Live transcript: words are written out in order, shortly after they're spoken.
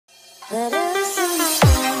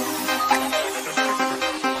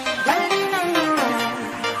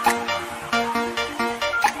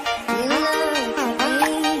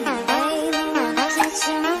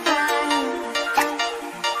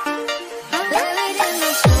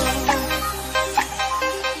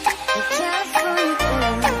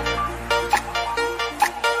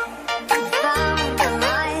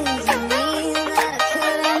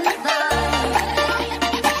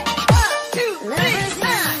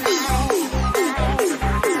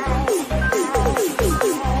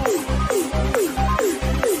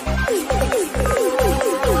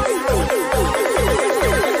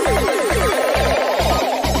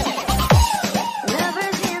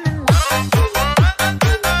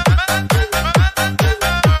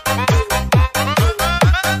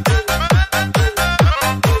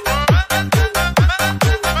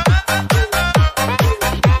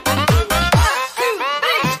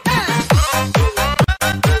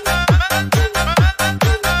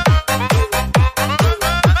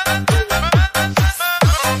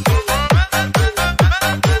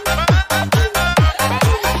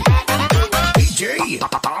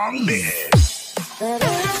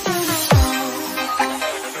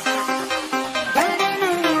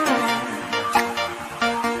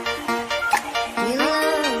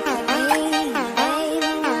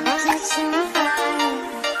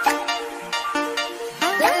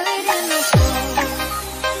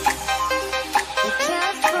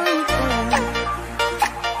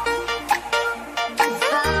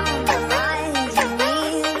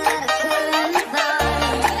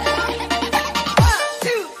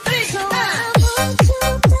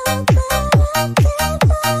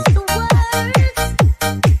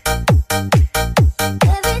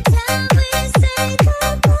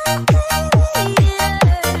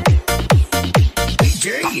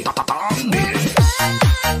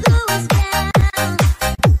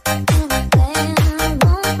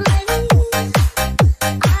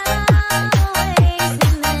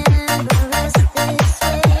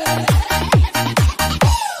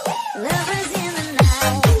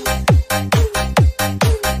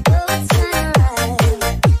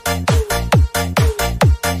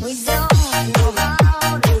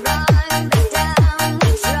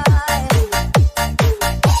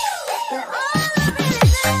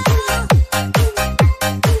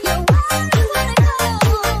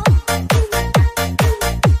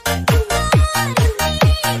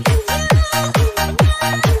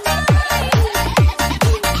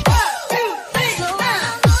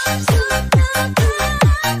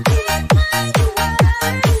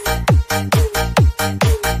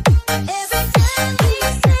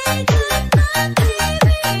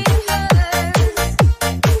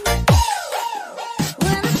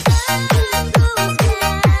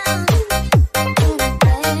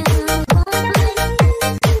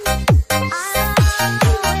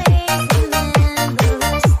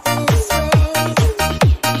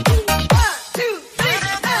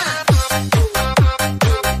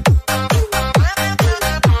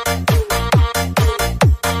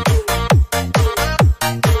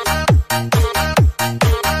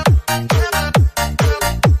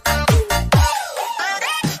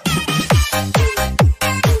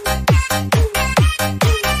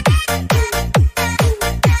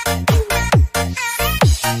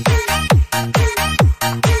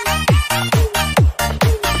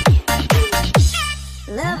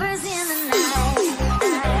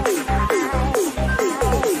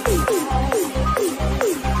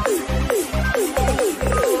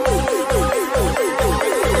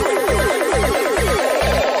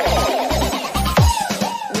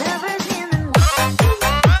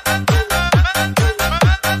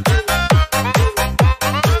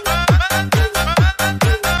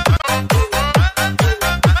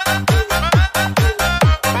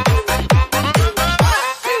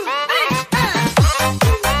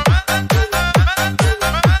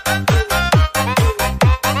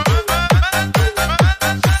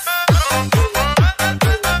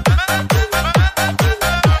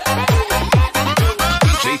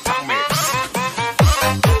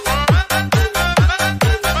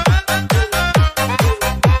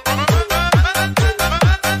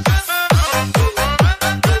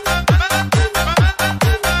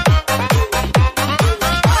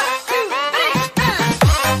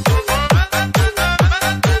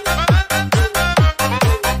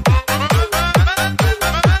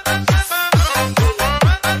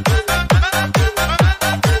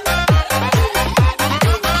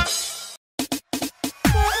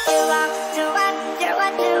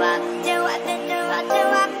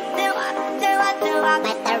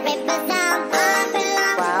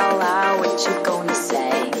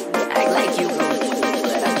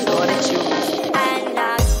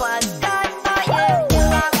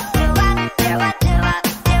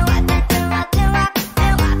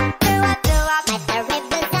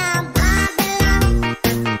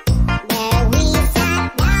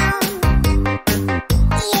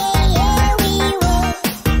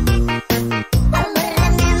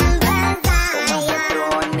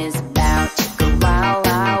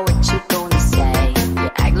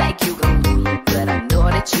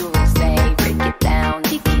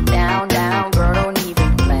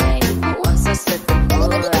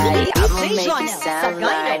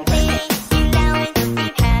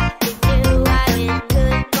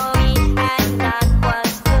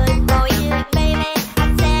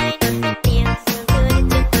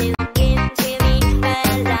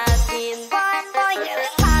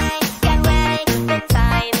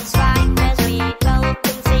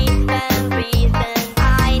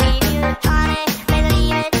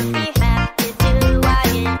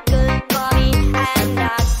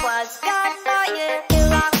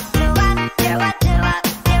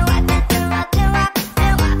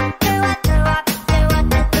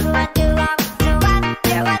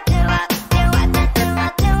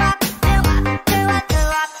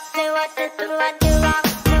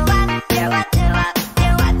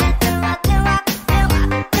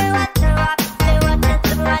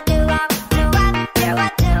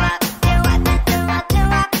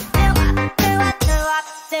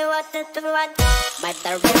But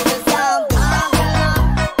the rivers of Babylon,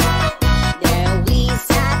 there we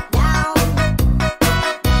sat down.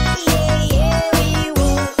 Yeah, yeah, we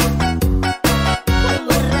will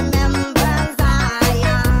remember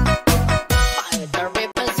Zion. By the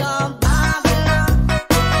rivers of Babylon,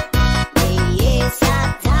 yeah, yeah,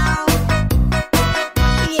 sat down.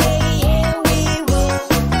 Yeah, yeah, we will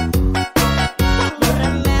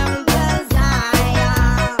remember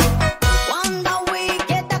Zion. One day we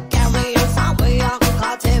get the carriers away of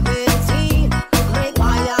captivity,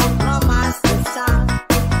 require from us the sun.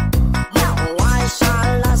 Now why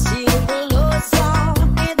shall I sing the Lord's song?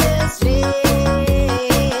 It is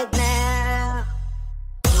sweet now.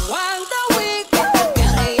 One day we get the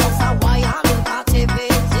carriers away of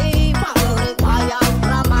captivity, require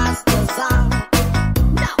from us the sun.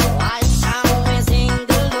 Now why shall we sing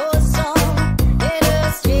the Lord's song? It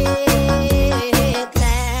is sweet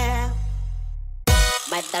now.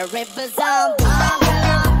 By the rivers of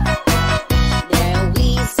Babylon, there we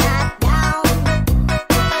sat down.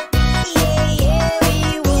 Yeah, yeah, we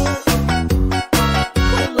will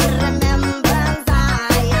remember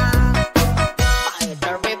Zion. By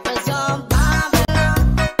the rivers of Babylon,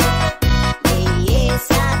 yeah, yeah,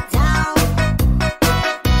 sat down.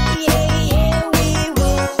 Yeah, yeah, we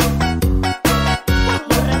will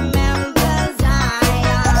remember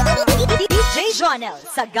Zion. DJ Jonel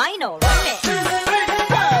sa Gyno Remix.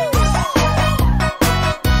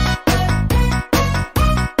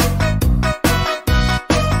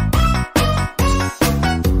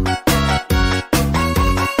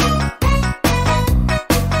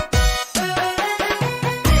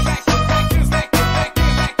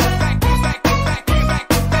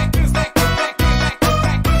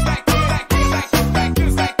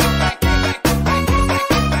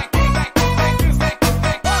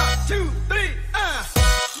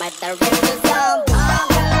 But the rivers of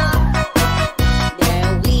Babylon,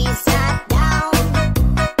 there we sat down.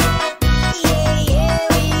 Yeah, yeah,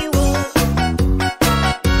 we will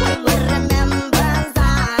remember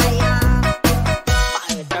Zion.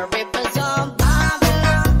 By the rivers of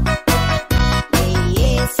Babylon, yeah,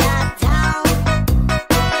 yeah, sat down.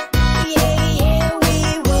 Yeah, yeah, we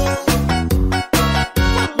will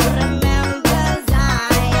remember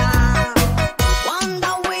Zion. One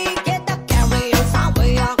day we get the carriers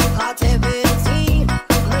away of captivity,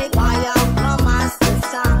 require from us the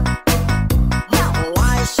sun. Now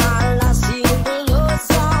why shall I sing the Lord's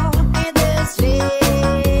song? It is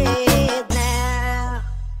sweet now.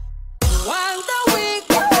 One day we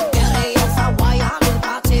get the carriers away of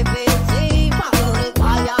captivity,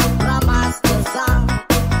 require from us the sun.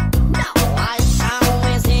 Now why shall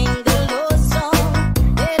we sing the Lord's song?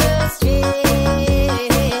 It is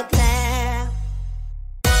sweet now.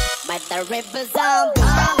 By the rivers of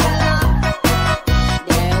Babylon,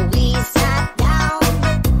 there we sat down.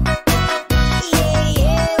 Yeah,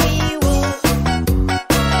 yeah, we will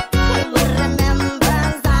remember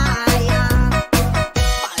Zion.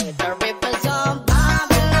 By the rivers of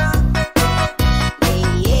Babylon, yeah,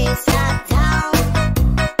 yeah, sat down.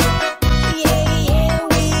 Yeah, yeah,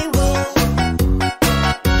 we will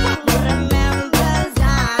remember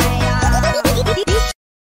Zion.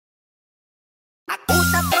 Ako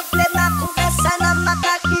sa problema kung nasa na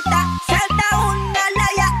makakita sa taon na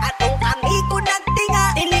laya atong amigo nagtinga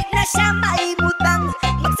dili na siya maibutang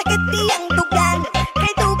magsakit diyang dugan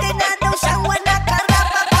kay dugay na daw siyang wala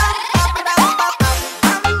karapapam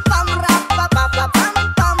pam rapapapam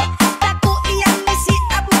pam dako iyang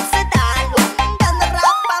nisiabot sa dalong dan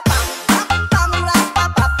rapapam pam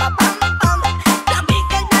rapapapam pam dami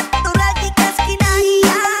kang natural di kas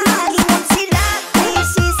kinaya ingon sila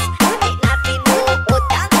krisis di natin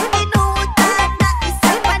utang minutan na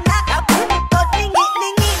isa pa nakabungkot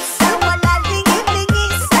lingi-lingi sa wala lingi-lingi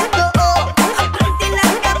sa doo ang pronti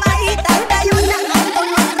lang kamay tayo na ang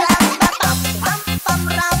tulong rapapam pam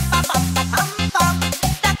rapapam pam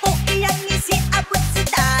dako iyang nisiabot sa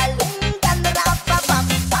dalong dan rapapam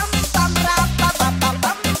pam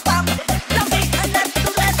rapapapam pam dami kang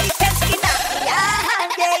natural di kas kinaya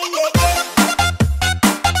DJ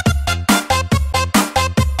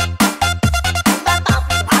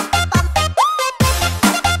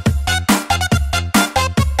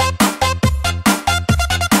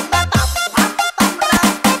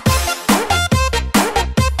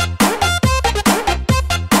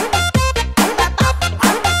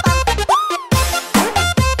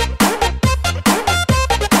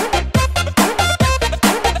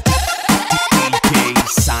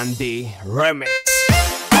Sandy Remix.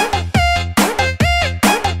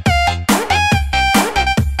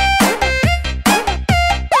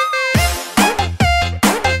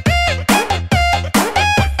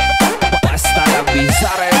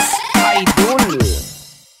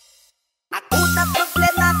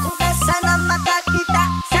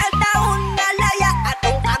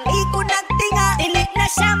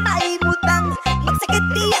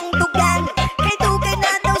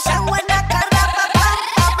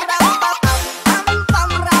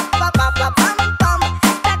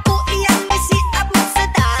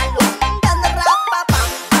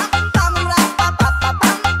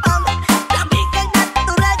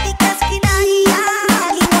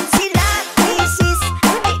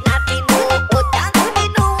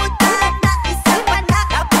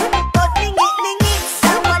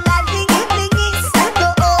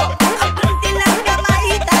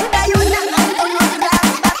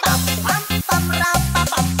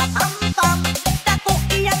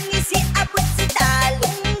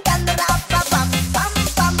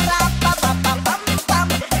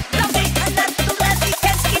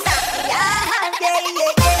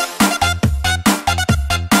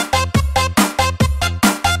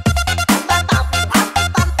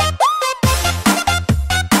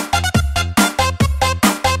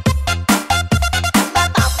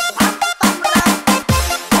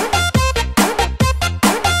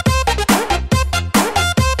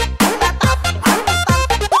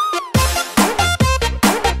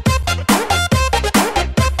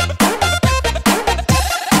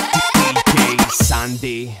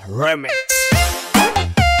 Remix.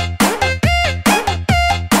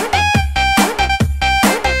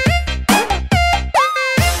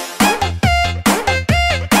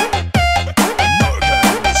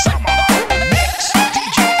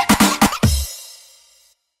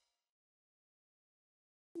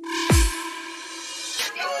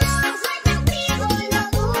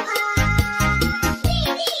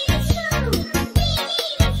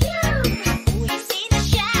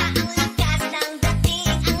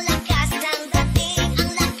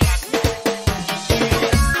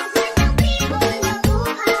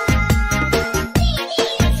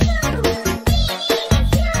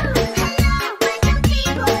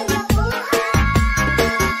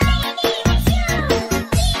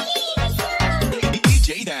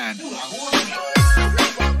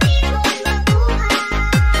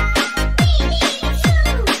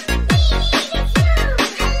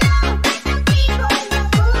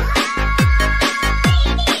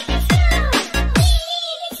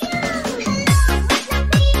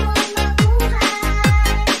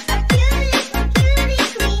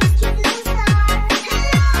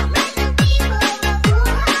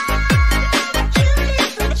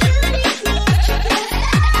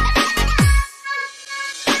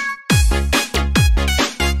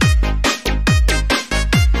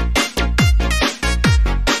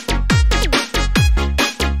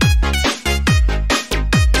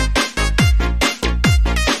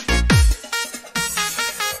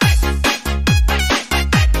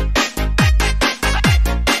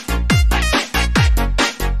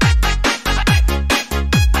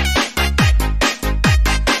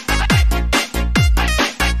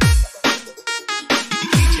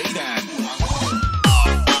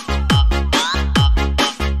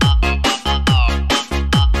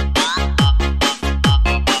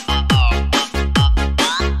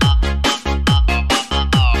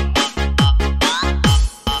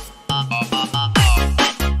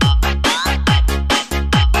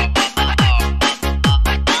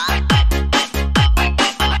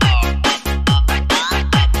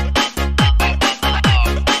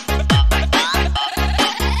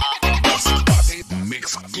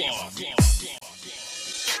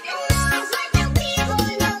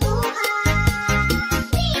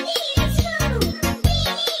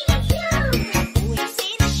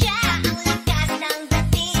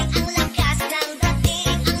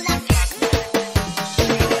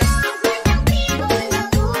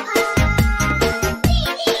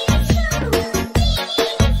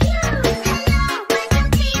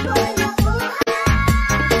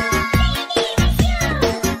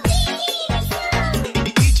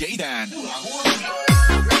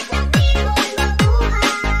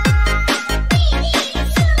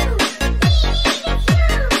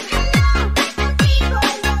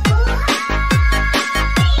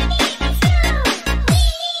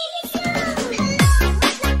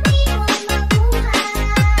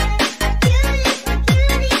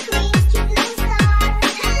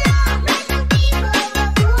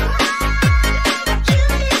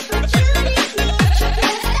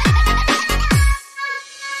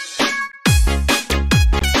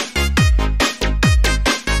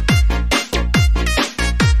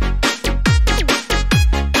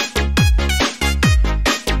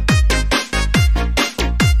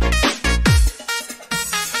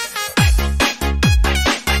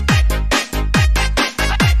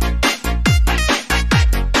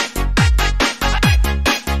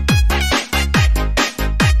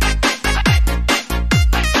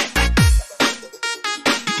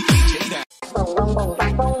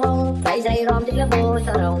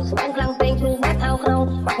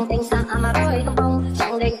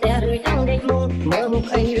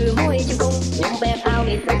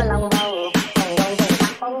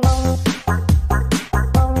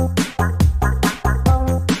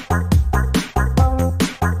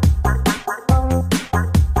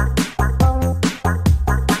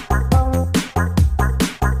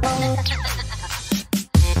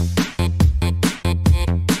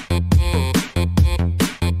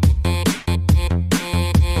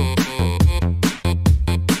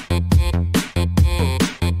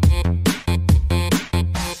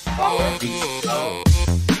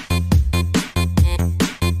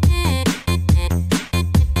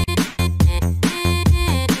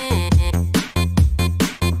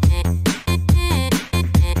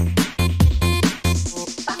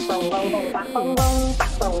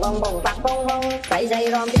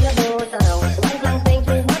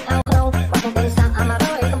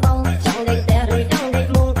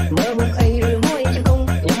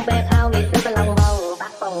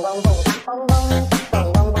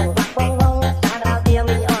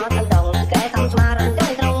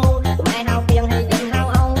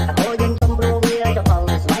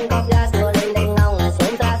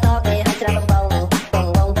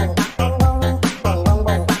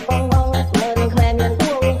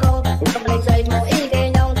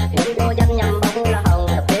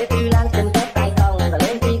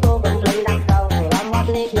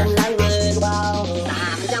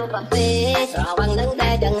 bạc phí rõ bằng đứng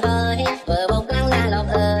tay chân hơi vừa bốc lăng na lộc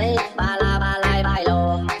ơi ba la ba lai bài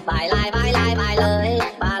lô bài lai bài lời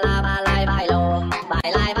ba la ba lai bài lô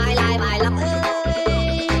bài lai bài lộc ơi.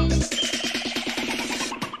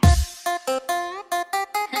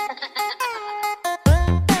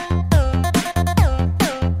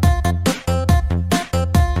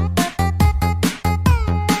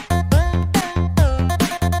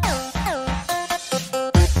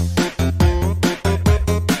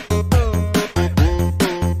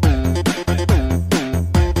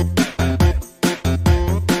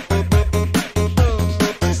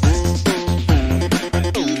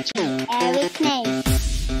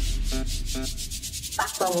 Pak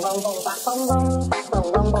Pong Vong, Pak Pong Vong, Pak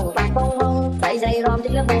Pong Vong, Pak Pong Vong. Dây dây rom chiếc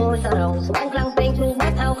lá bồ sa rồng, xuống lăng bên chung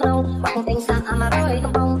bát thao không. Bắc tình xa mà rơi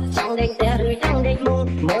không bông, trong đêm té rơi trong đêm mung,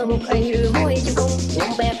 mơ mục ấy rư môi chim cung,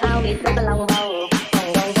 nhung bé thao bị tơ lòng bông.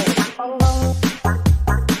 Pak Pong Vong, Pak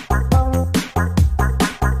Pong Vong,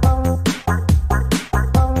 Pak Pong Vong, Pak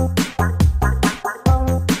Pong, Pak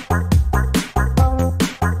Pong,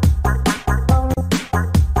 Pak Pong,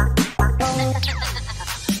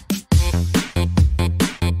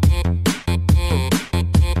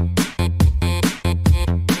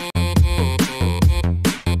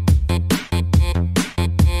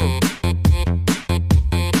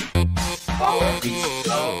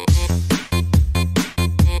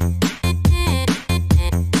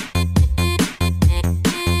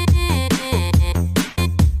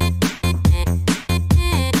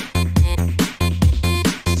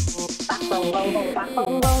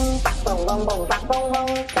 Pak Pong.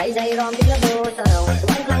 Dây dây rom chiếc lá bồ sa rồng,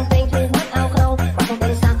 xuống lăng bên chung bát thao không. Bắc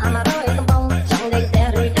tình xa mà rơi không bông, trong đêm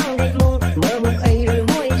té rơi trong đêm mung, mơ mục ấy rư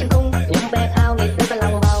môi chim cung, nhung bé thao bị tơ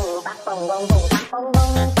lòng bông. Bắc Pong Vong, Bắc Pong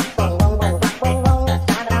Vong, Bắc Pong Vong, Bắc Pong Vong.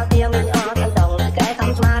 Ta đào tiêm ở thành đồng, kẻ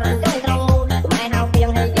không mà răng chơi trong mung, mai hao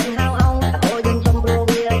piêng hay chân hao ong. Cô dừng trong pro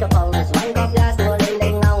bia cho phòng, xoắn cốc ga xua lên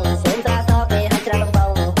đỉnh ngông, xuống ta so về hai tra lông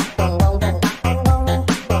bông. Bắc Pong Vong, Bắc Pong Vong,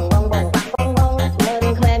 Bắc Pong Vong, Bắc Pong Vong.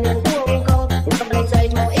 Nên khoe miệng tua buông không, nhưng không lên xây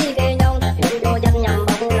mô ý ghê nhông. Nên cho dân nhằm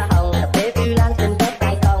bông là hồng, tập bế phi lan cùng tớp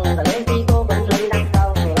tay công, và lên phi cô cũng lên đặt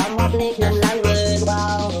công, gom hót nít lên lan vườn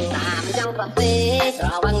bông. Tạm trong bạc phí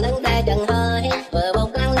rõ bằng đứng tay chân hơi vừa bốc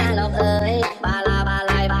lăng na lộc ơi ba la ba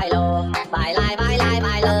lai bài lô bài lai bài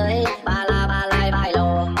lời ba la ba lai bài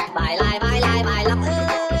lô bài lai bài lộc ơi.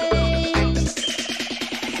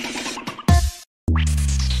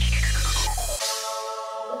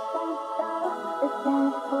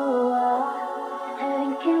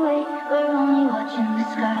 We're only watching the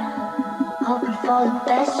sky, hoping for the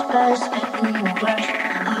best, but expecting the worst.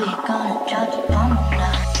 Are you gonna judge upon me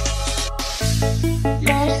now?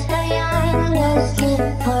 Let us stay young, let us live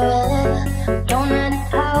forever. Don't have the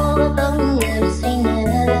power, but we never say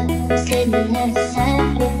never. Say we never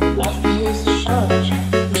said it. Life is a short trip.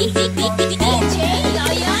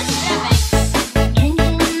 Drinking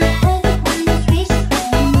in the head when the trees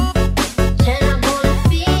stand. Turn up all the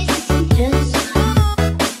pieces into the sun.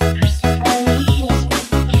 Christian Paris,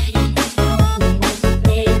 getting strong. Music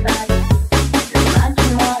played by Roger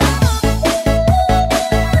Moore. I wanna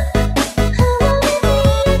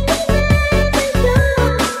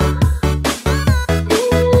be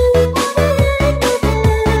the night.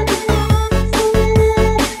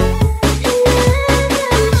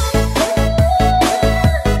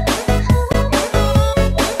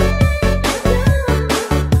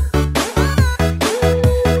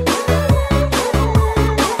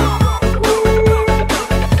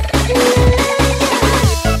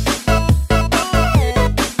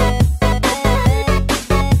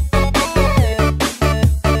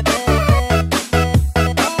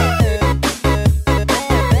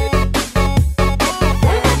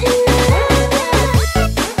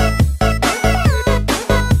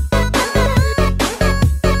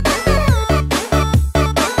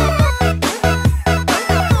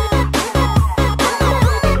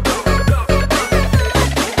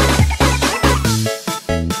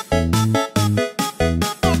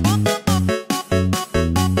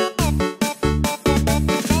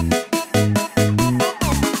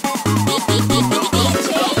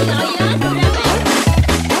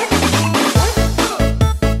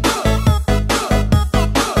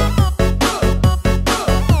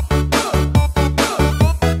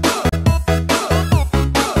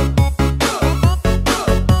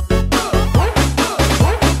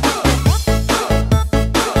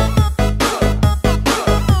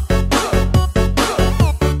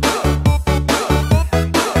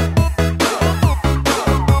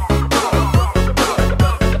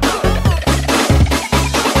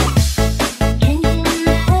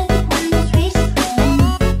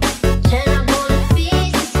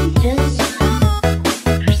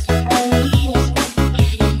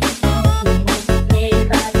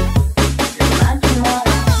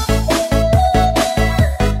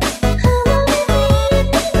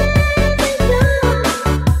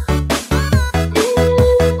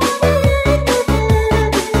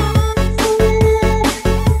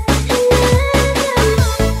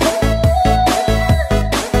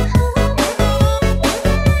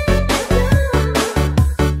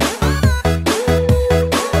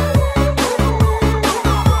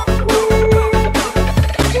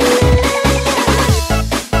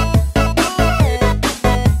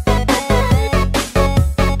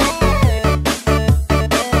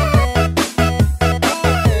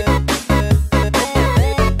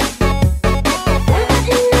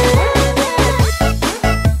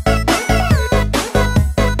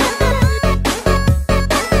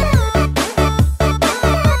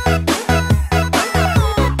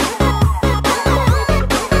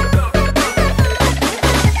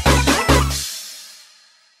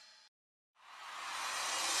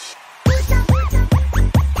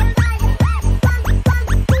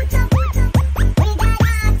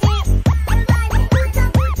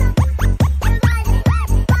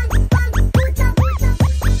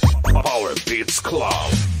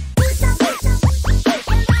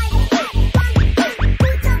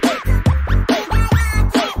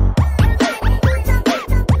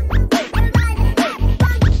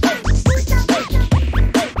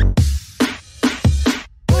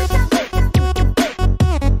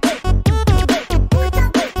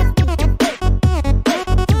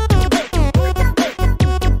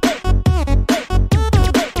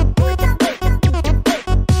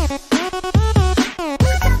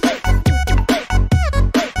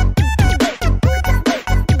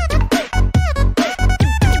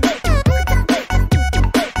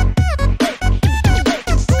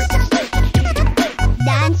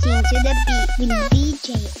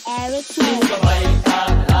 smoke. Sumabay ka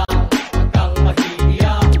na lang, huwag kang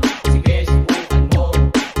mahihiya. Sige, subukan mo,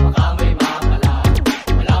 baka may makala.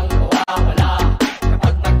 Walang mawawala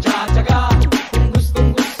kapag nagtsatsaga. Kung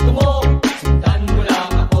gustong gusto mo, sundan mo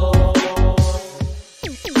lang ako.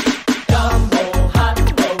 Jumbo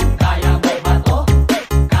hotdog, kaya mo ba to?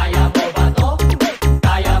 Kaya mo ba to?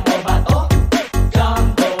 Kaya mo ba to?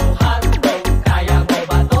 Jumbo hotdog, kaya mo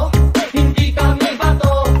ba to? Hindi kami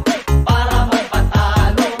bato para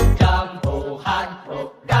magpatalo. Jumbo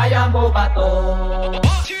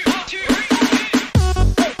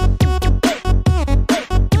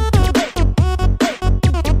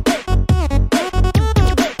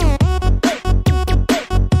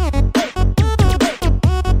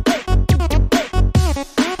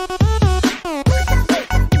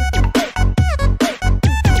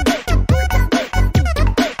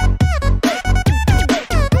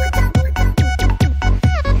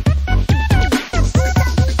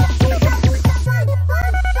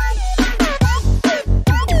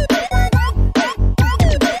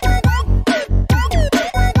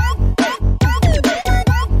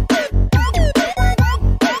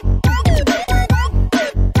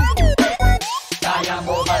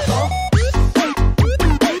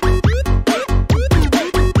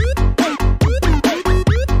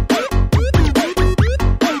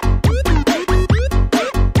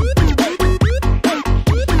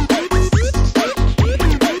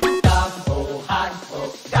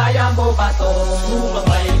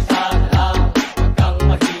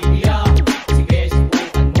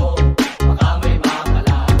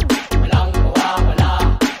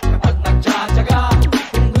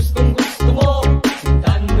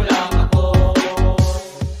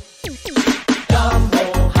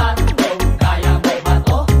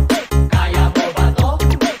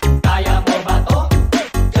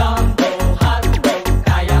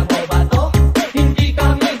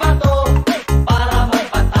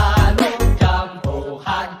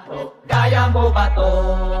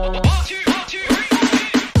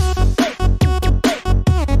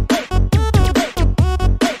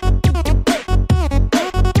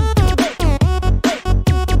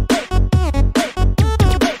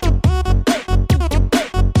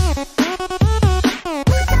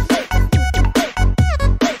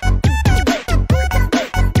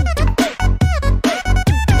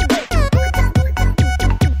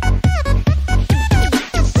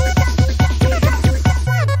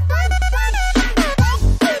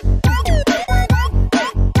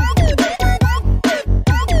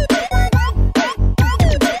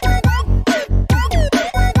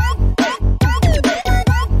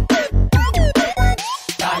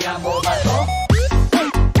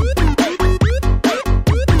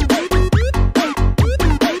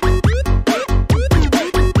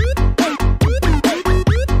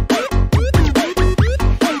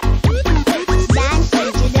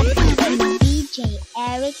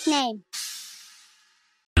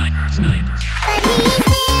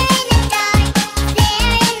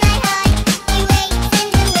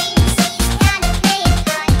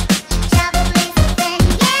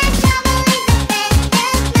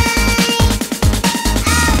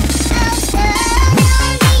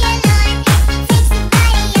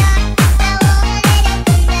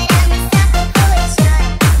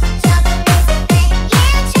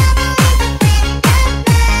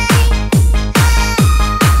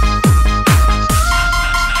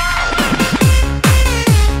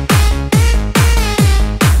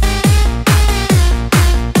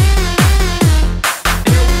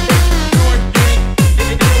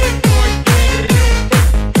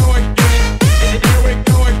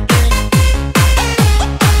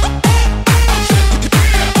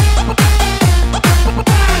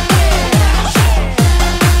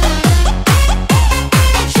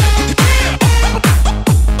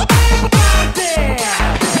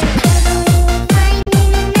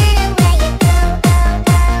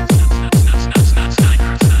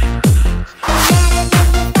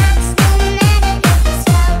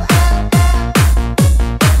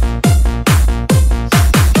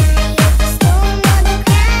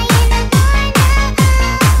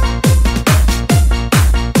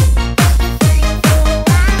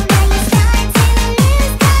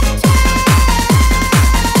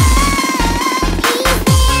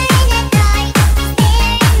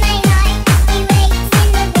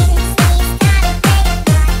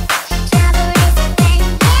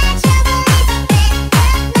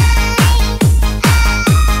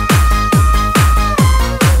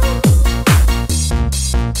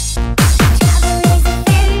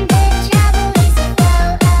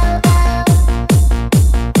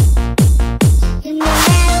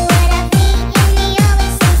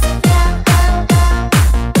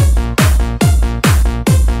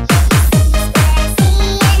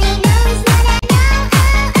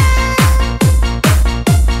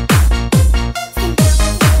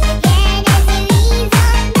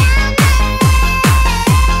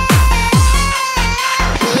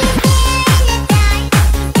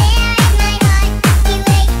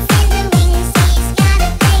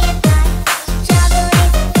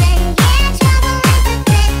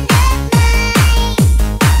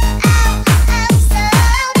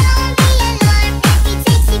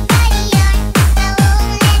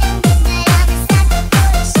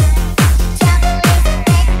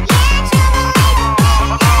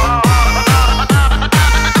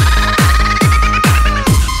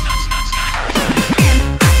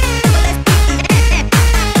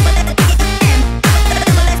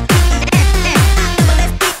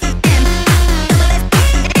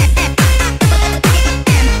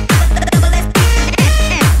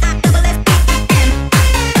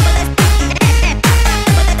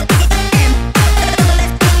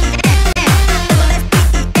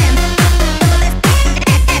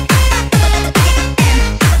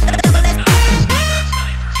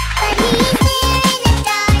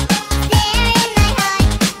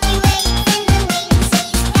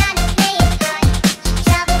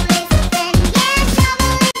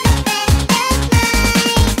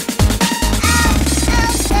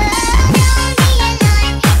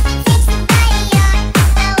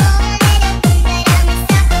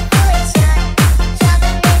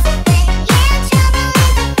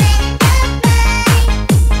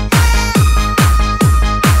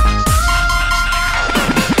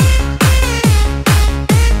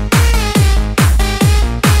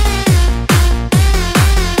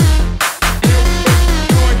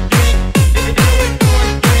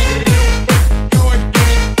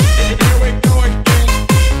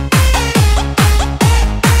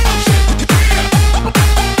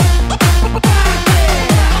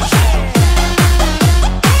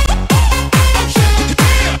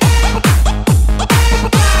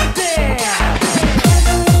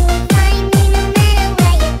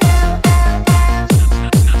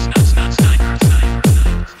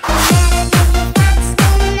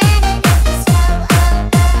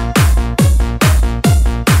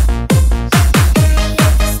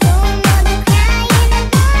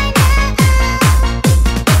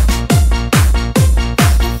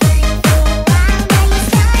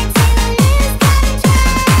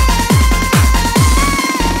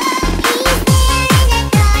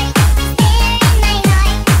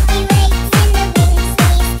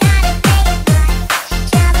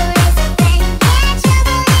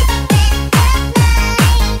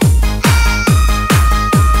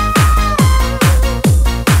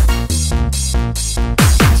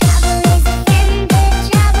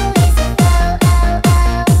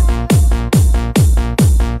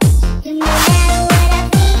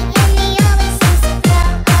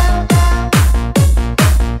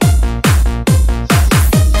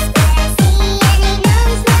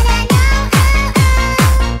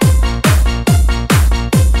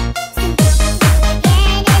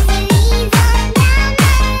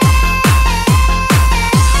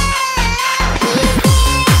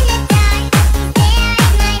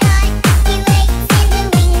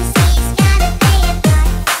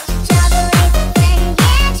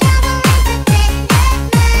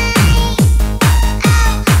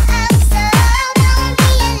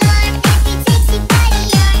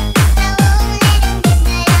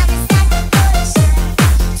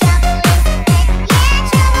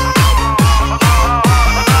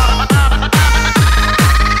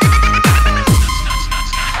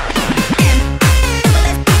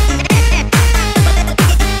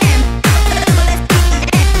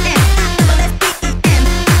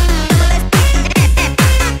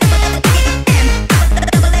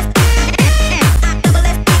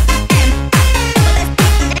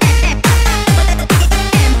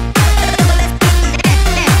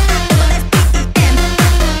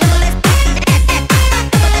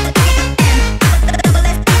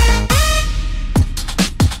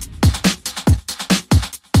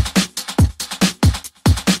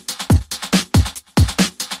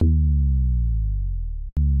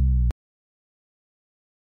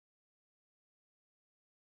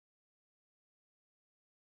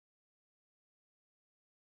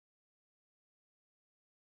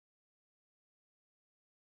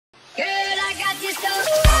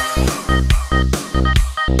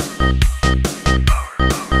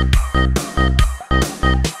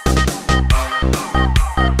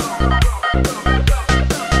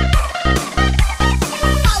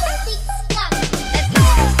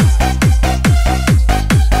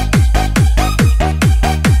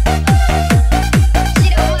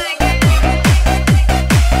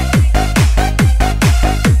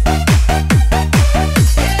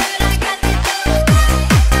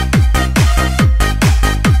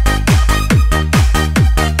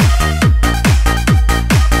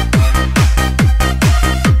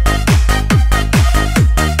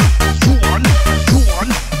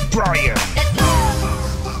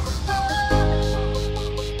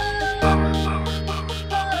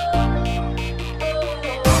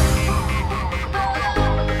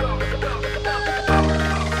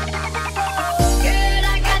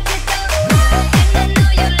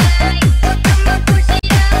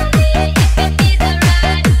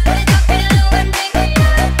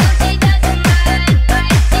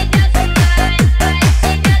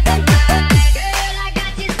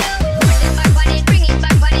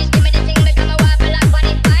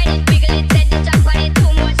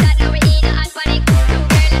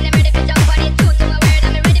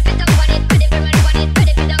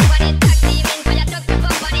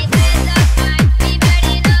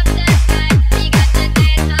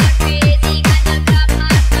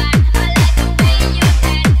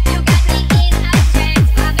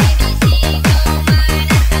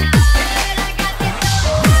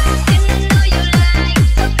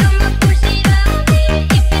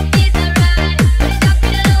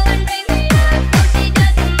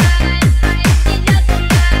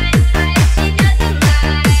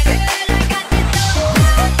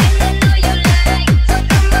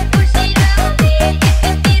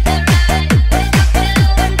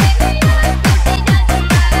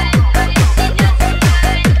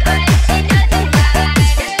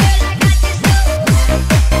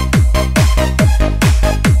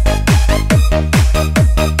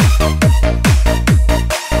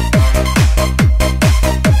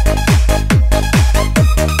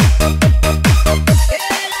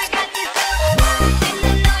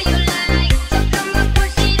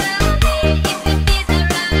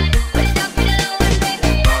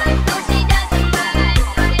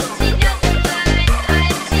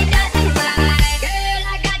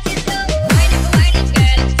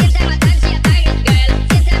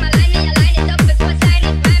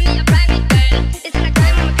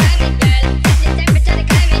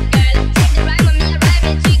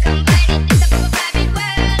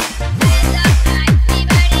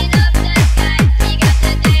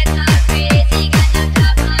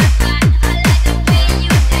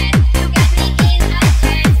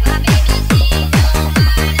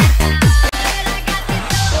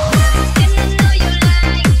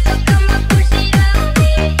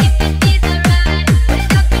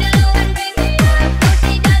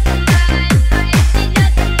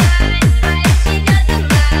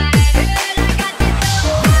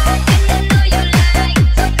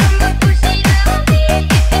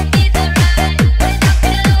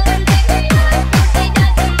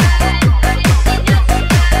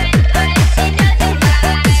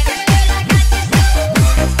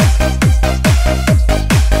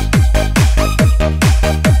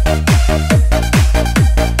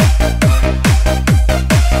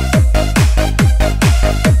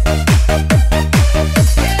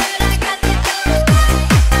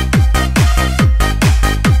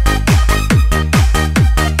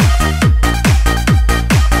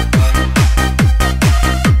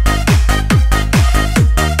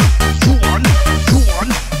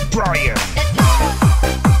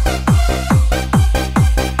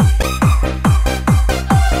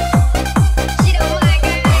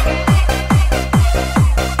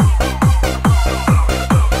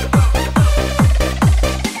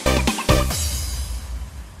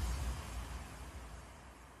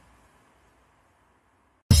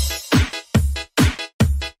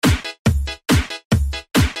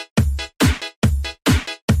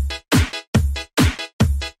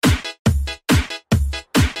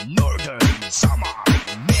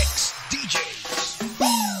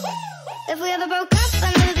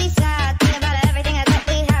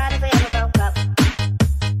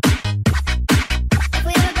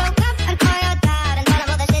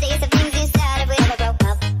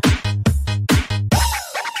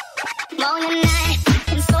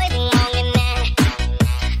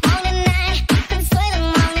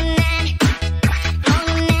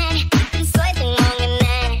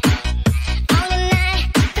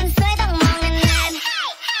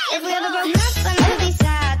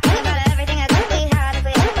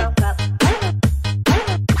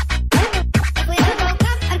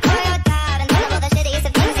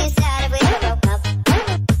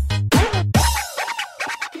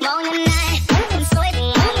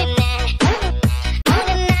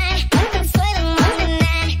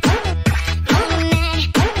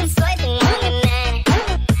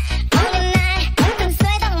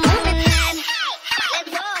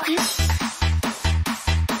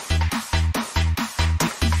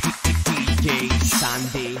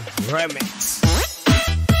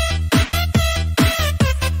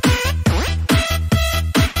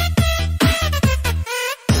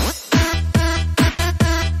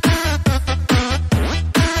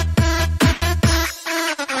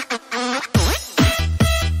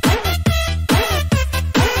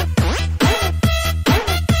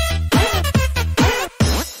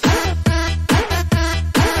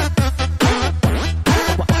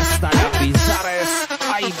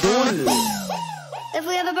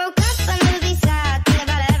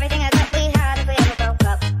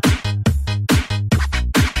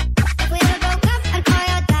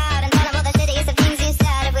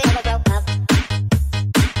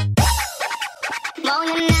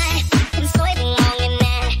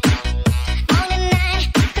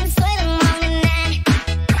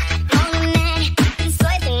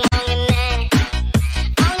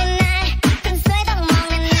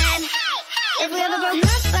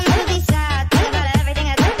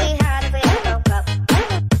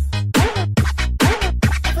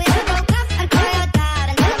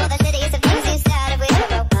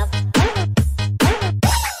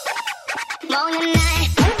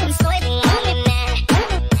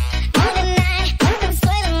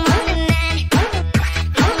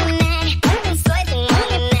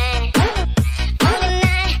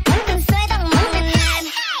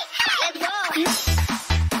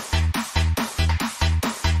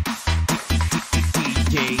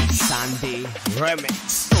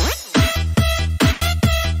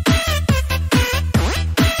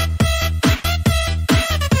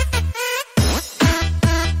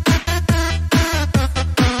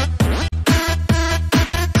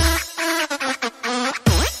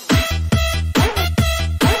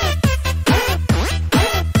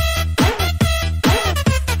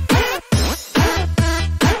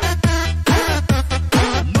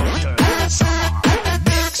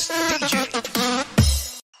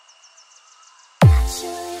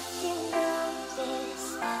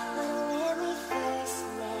this, but when we first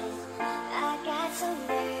met, I got so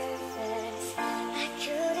nervous I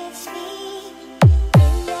couldn't speak.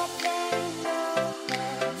 In that very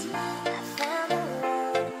moment, I found the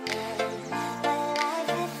woman my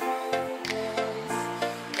life had found was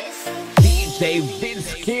missing. DJ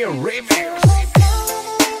Vinsky Remix.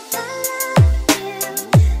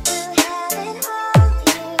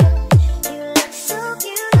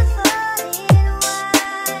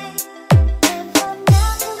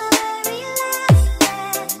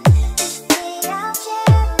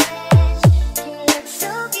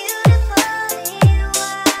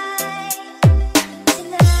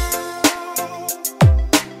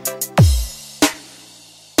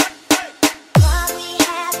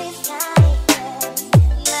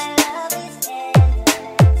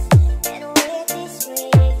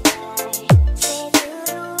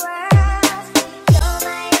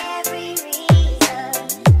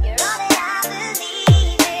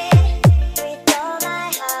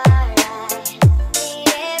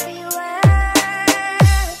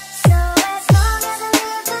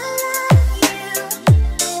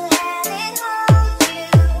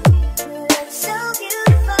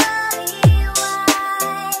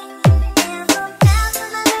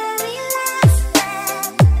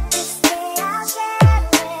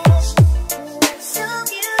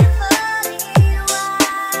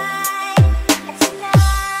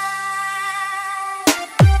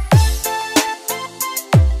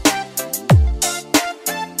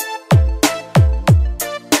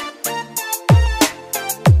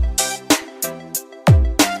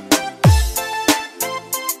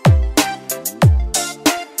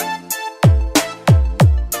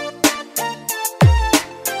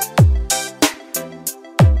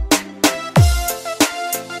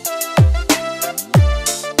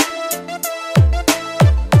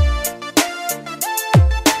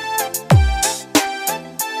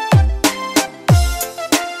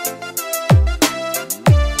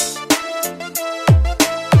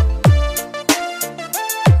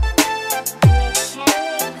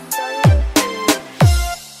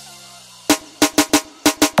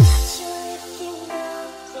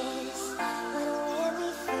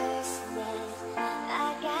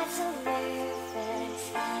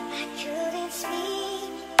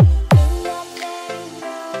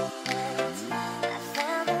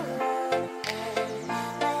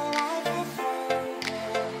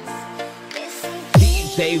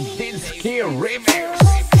 DJ Vinsky Remix.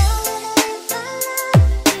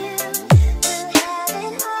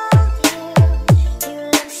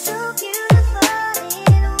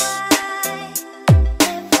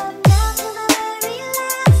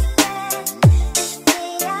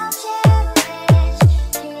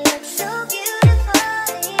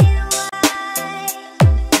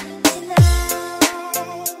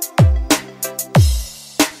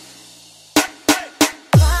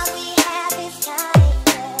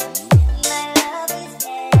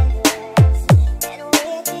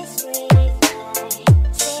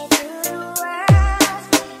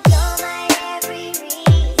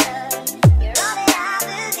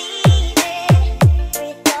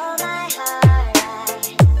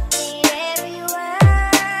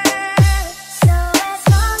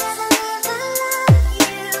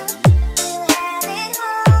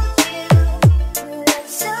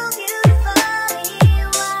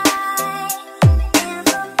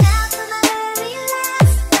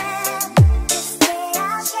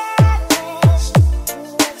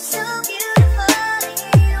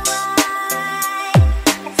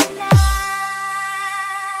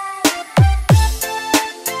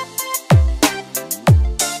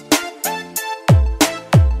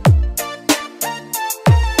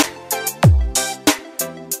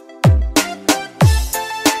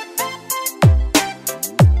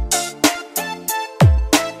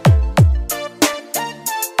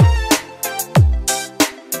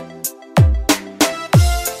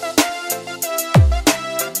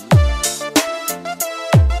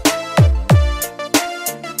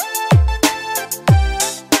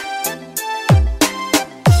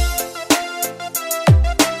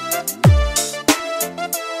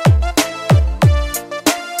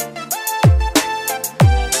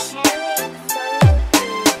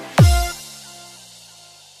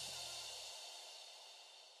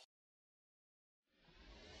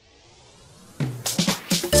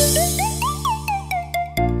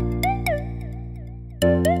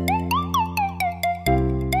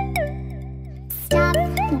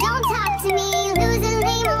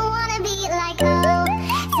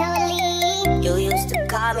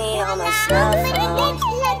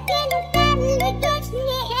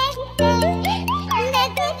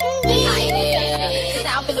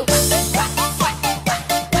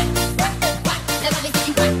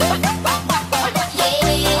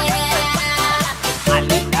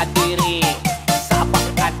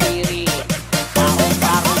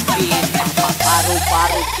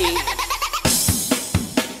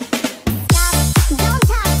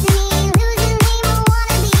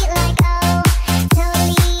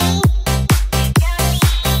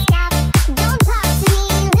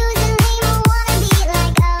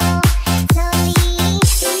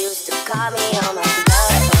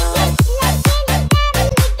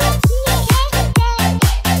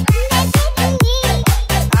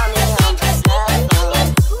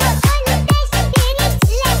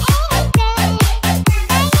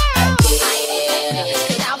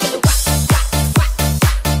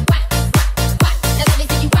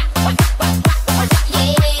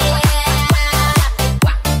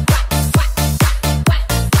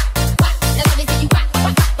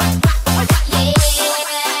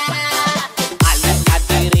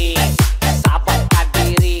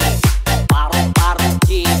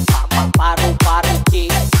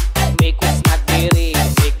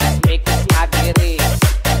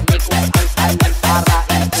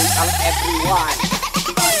 everyone.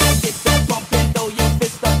 Get the pumping, throw your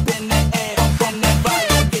fist up in the air. Whenever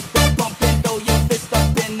you get the pumping, throw your fist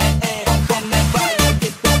up in the air. Whenever you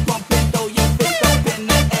get the pumping, throw your fist up in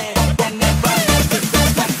the air. Whenever you get the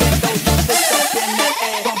pumping, throw your fist up in the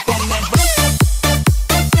air.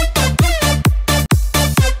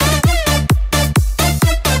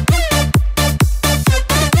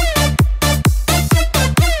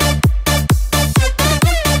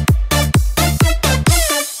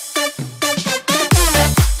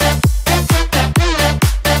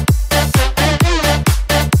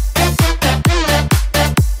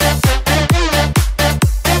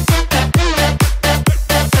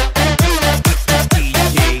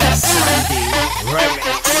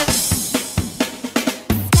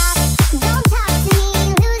 Don't talk to me,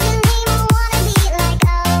 losing name, I wanna be like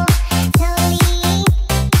totally.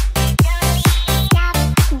 Stop.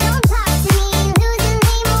 Don't talk to me, losing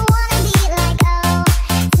name, I wanna be like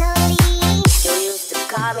totally. You used to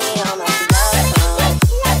call me on my cell phone. Call me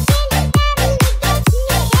on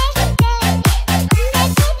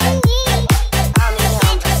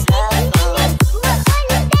my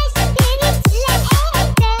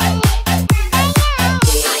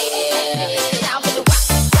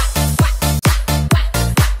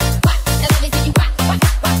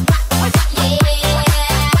cell phone.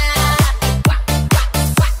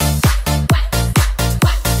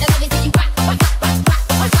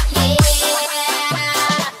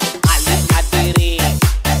 Alis na diri,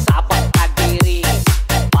 sabak na diri.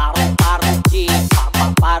 Paru-paru ki,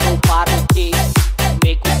 paru-paru ki.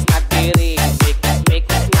 Mikus na diri,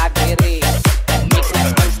 mikus na diri. Mikus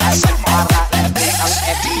ang tayo para hindi ang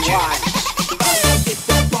everyone. Get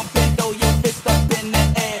the pumping, throw your fist up in the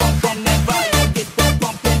air. Whenever you get the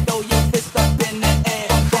pumping, throw your fist up in the air.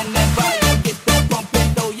 Whenever you get the pumping,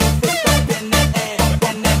 throw your fist up in the air.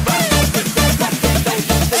 Whenever you get the pumping, throw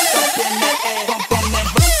your fist up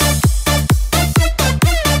in the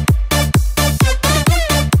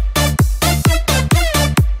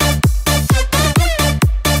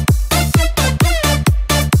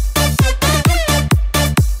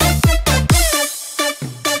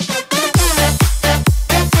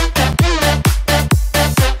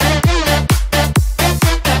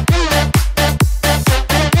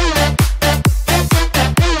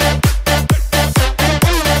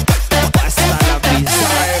air. Basta la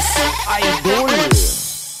Vizares Idol.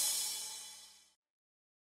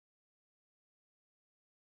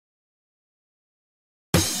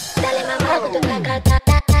 Dale mamá con tu tacata.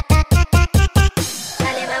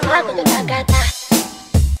 Dale mamá con tu tacata.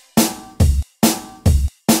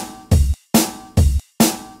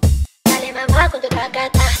 Dale mamá con tu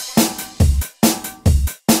tacata.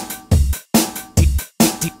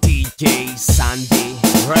 DJ Sandy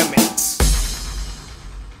Remix.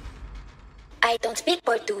 I don't speak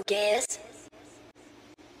Portuguese.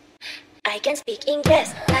 I can speak English.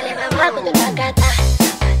 Dale mamá con tu tacata.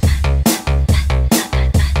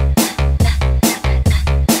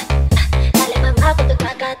 Dale mamá con tu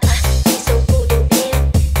tacata. Hizo todo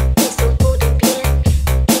bien. Hizo todo bien.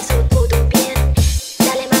 Hizo todo bien.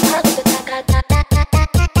 Dale mamá con tu tacata.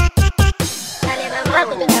 Dale mamá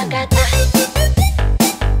con tu tacata.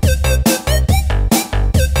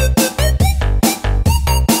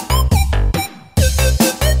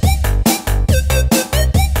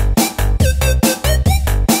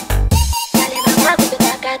 Dale mamá con tu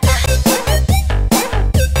tacata.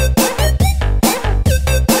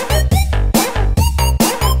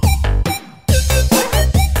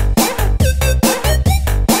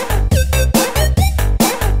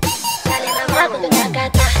 Dale mamá con tu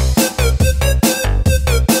tacata.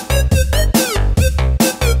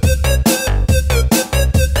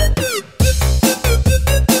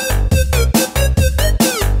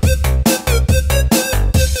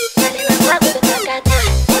 Dale mamá con tu tacata.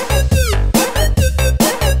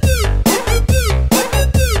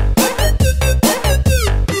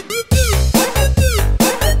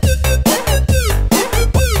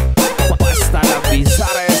 Basta la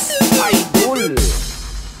Vizares Idol.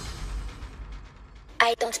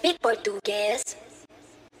 I don't speak Portuguese.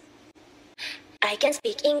 I can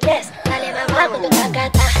speak English. Dale mamá con tu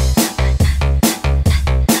tacata.